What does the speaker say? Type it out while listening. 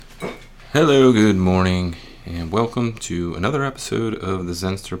Hello, good morning, and welcome to another episode of the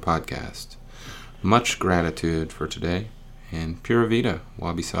Zenster podcast. Much gratitude for today, and pura vida,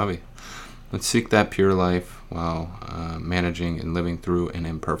 wabi sabi. Let's seek that pure life while managing and living through an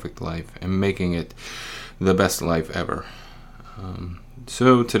imperfect life and making it the best life ever.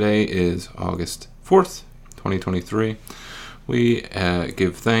 So today is August 4th, 2023. We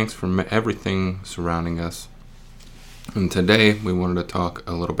give thanks for everything surrounding us. And today we wanted to talk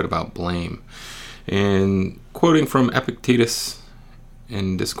a little bit about blame. And quoting from Epictetus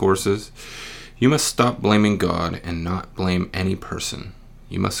in Discourses, "You must stop blaming God and not blame any person.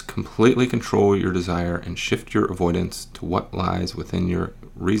 You must completely control your desire and shift your avoidance to what lies within your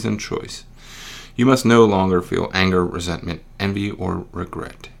reasoned choice. You must no longer feel anger, resentment, envy, or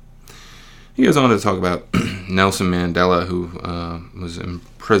regret." He goes on to talk about Nelson Mandela, who was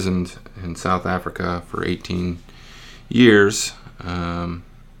imprisoned in South Africa for 18 years, and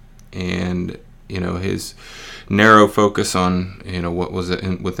his narrow focus on what was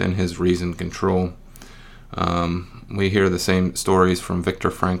within his reasoned control. We hear the same stories from Viktor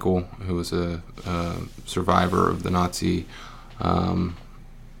Frankl, who was a survivor of the Nazi in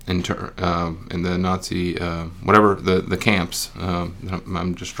the Nazi the camps.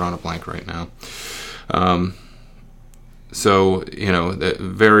 I'm just drawing a blank right now.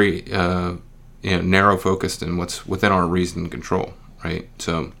 Very narrow focused in what's within our reason and control, right?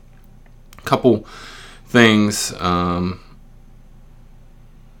 So a couple things that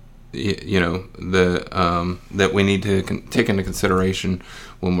we need to take into consideration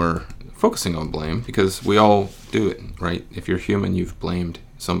when we're focusing on blame, because we all do it, right? If you're human, you've blamed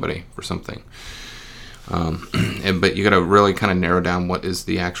somebody for something, but you got to really kind of narrow down what is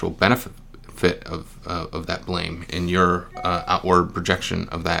the actual benefit of that blame and your outward projection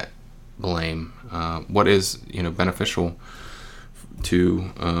of that blame. What is beneficial to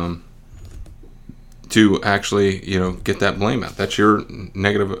actually get that blame out? That's your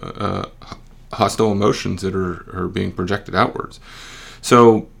negative hostile emotions that are being projected outwards.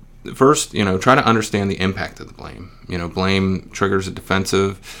 So first, try to understand the impact of the blame. Blame triggers a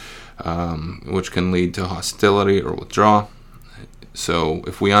defensive, which can lead to hostility or withdrawal. So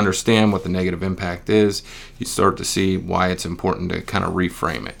if we understand what the negative impact is, you start to see why it's important to kind of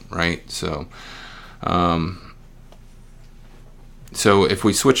reframe it, right? So if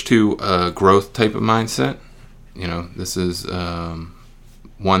we switch to a growth type of mindset, this is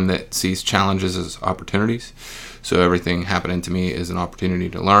one that sees challenges as opportunities. So everything happening to me is an opportunity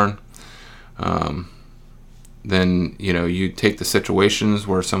to learn. Then you take the situations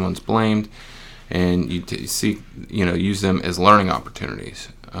where someone's blamed, and you use them as learning opportunities.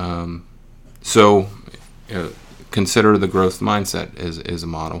 Consider the growth mindset as a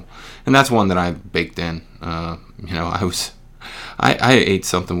model, and that's one that I baked in. I ate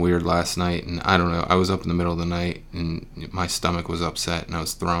something weird last night, and I don't know. I was up in the middle of the night, and my stomach was upset, and I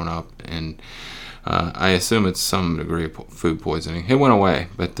was thrown up, and I assume it's some degree of food poisoning. It went away,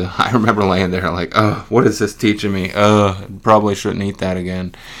 but I remember laying there like, oh, what is this teaching me? Probably shouldn't eat that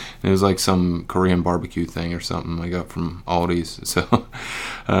again. And it was like some Korean barbecue thing or something I got from Aldi's. So,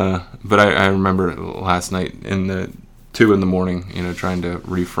 but I remember last night in the 2 a.m, trying to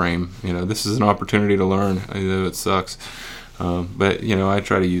reframe. This is an opportunity to learn. I know it sucks, but I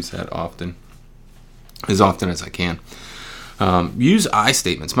try to use that as often as I can. Use I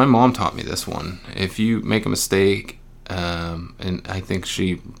statements. My mom taught me this one. If you make a mistake, and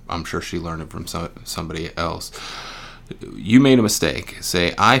I'm sure she learned it from somebody else. You made a mistake.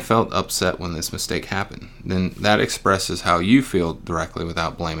 Say, "I felt upset when this mistake happened." Then that expresses how you feel directly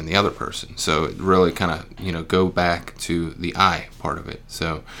without blaming the other person. So it really kind of, go back to the I part of it.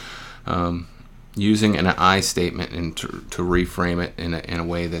 So using an I statement and to reframe it in a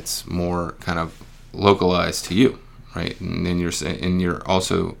way that's more kind of localized to you. Right, and then you're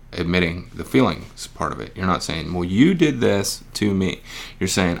also admitting the feelings part of it. You're not saying, "Well, you did this to me." You're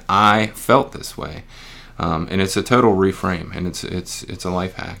saying, "I felt this way," and it's a total reframe, and it's a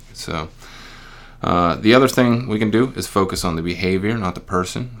life hack. So the other thing we can do is focus on the behavior, not the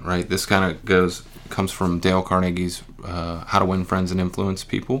person. Right, this kind of comes from Dale Carnegie's How to Win Friends and Influence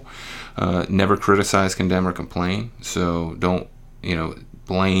People. Never criticize, condemn, or complain. So don't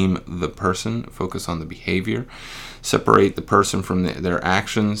blame the person. Focus on the behavior. Separate the person from their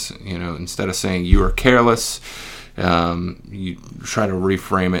actions. Instead of saying you are careless, you try to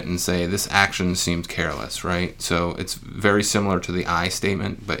reframe it and say this action seemed careless, right? So it's very similar to the I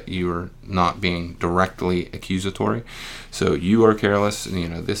statement, but you are not being directly accusatory. So you are careless,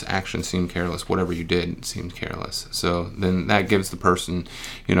 and this action seemed careless. Whatever you did seemed careless. So then that gives the person,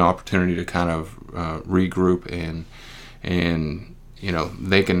 opportunity to kind of regroup and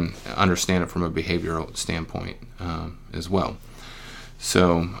they can understand it from a behavioral standpoint as well.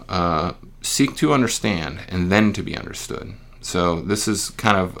 So seek to understand and then to be understood. So this is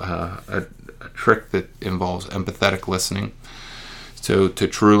kind of a trick that involves empathetic listening. So to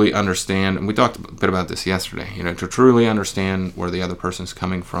truly understand, and we talked a bit about this yesterday, to truly understand where the other person's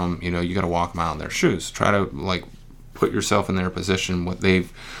coming from, you got to walk a mile in their shoes. Try to put yourself in their position, what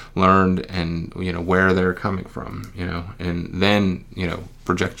they've learned, and where they're coming from, and then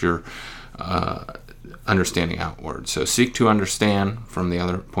project your understanding outward. So seek to understand from the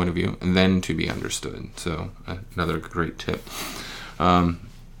other point of view, and then to be understood. So another great tip.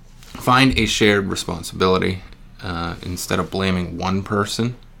 Find a shared responsibility. Instead of blaming one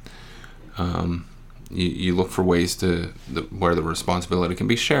person, you look for ways where the responsibility can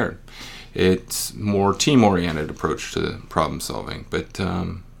be shared. It's more team-oriented approach to problem solving. But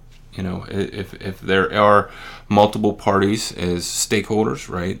if there are multiple parties as stakeholders,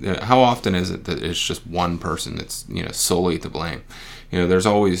 right? How often is it that it's just one person that's solely to blame? There's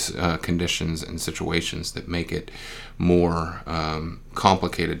always conditions and situations that make it more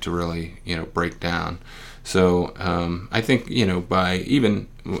complicated to really break down. So I think by even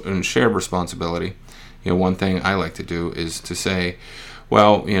in shared responsibility, one thing I like to do is to say,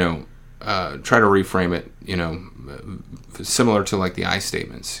 well, try to reframe it, similar to like the I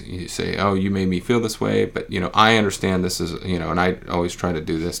statements. You say, oh, you made me feel this way, but I understand this is, and I always try to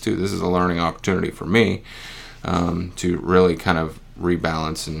do this too. This is a learning opportunity for me to really kind of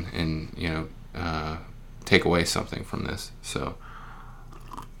rebalance and take away something from this. So.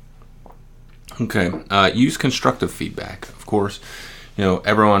 Okay, use constructive feedback. Of course,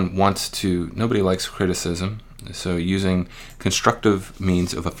 everyone nobody likes criticism. So using constructive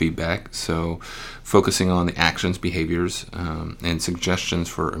means of a feedback, so focusing on the actions, behaviors, and suggestions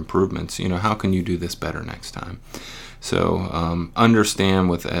for improvements. How can you do this better next time? So understand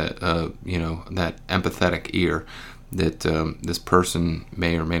with that empathetic ear that this person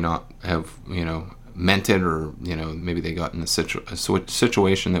may or may not have meant it, or maybe they got in a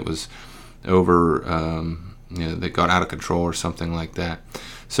situation that was that got out of control or something like that.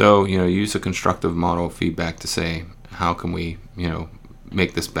 So use a constructive model of feedback to say, how can we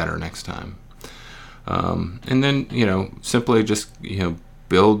make this better next time, and then simply just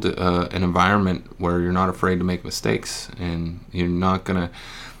build an environment where you're not afraid to make mistakes, and you're not gonna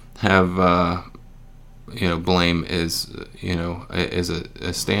have blame is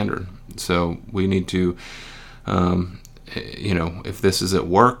a standard. So we need to if this is at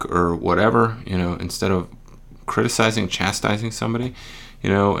work or whatever, instead of criticizing, chastising somebody,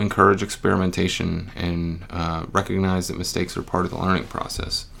 encourage experimentation and recognize that mistakes are part of the learning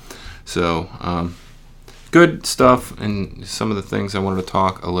process. So good stuff, and some of the things I wanted to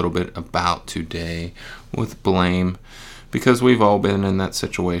talk a little bit about today with blame, because we've all been in that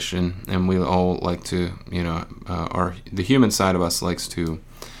situation, and we all like to, the human side of us likes to,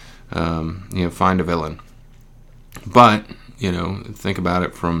 find a villain. But, think about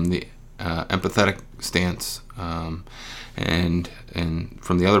it from the empathetic stance, and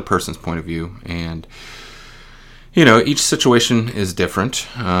from the other person's point of view. And, each situation is different.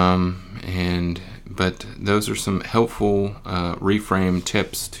 But those are some helpful reframe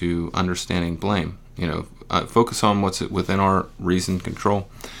tips to understanding blame. Focus on what's within our reasoned control,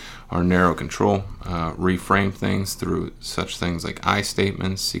 our narrow control. Reframe things through such things like I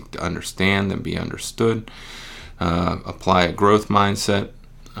statements. Seek to understand and be understood. Apply a growth mindset.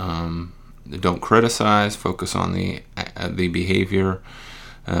 Don't criticize. Focus on the behavior.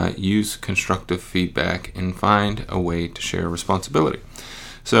 Use constructive feedback, and find a way to share responsibility.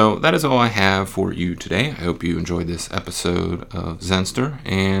 So that is all I have for you today. I hope you enjoyed this episode of Zenster,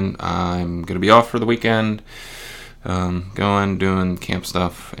 and I'm going to be off for the weekend, doing camp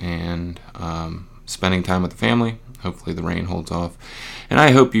stuff, and spending time with the family. Hopefully the rain holds off. And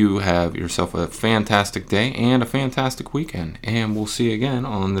I hope you have yourself a fantastic day and a fantastic weekend. And we'll see you again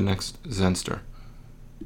on the next Zenster.